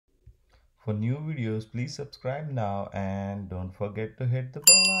For new videos, please subscribe now and don't forget to hit the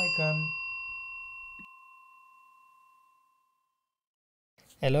bell icon.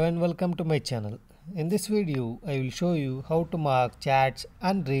 Hello and welcome to my channel. In this video, I will show you how to mark chats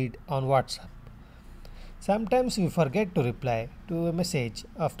unread on WhatsApp. Sometimes we forget to reply to a message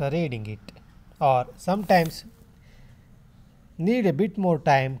after reading it, or sometimes need a bit more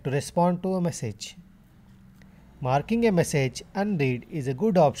time to respond to a message. Marking a message unread is a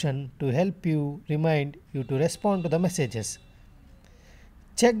good option to help you remind you to respond to the messages.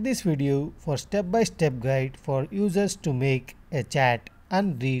 Check this video for step-by-step guide for users to make a chat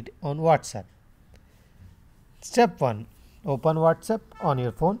unread on WhatsApp. Step 1. Open WhatsApp on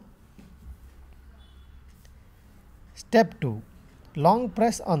your phone. Step 2. Long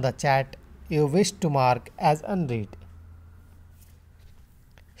press on the chat you wish to mark as unread.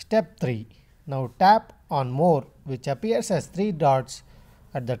 Step 3. Now tap on More, which appears as 3 dots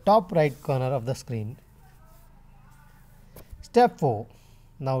at the top right corner of the screen. Step 4.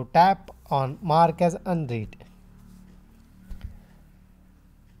 Now tap on Mark as Unread.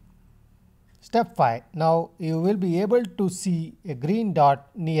 Step 5. Now you will be able to see a green dot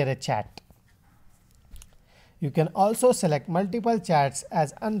near a chat. You can also select multiple chats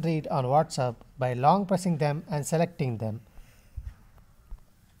as unread on WhatsApp by long pressing them and selecting them.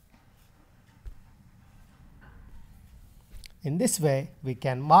 In this way, we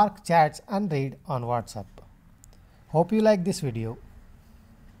can mark chats unread on WhatsApp. Hope you like this video.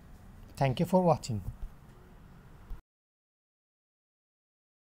 Thank you for watching.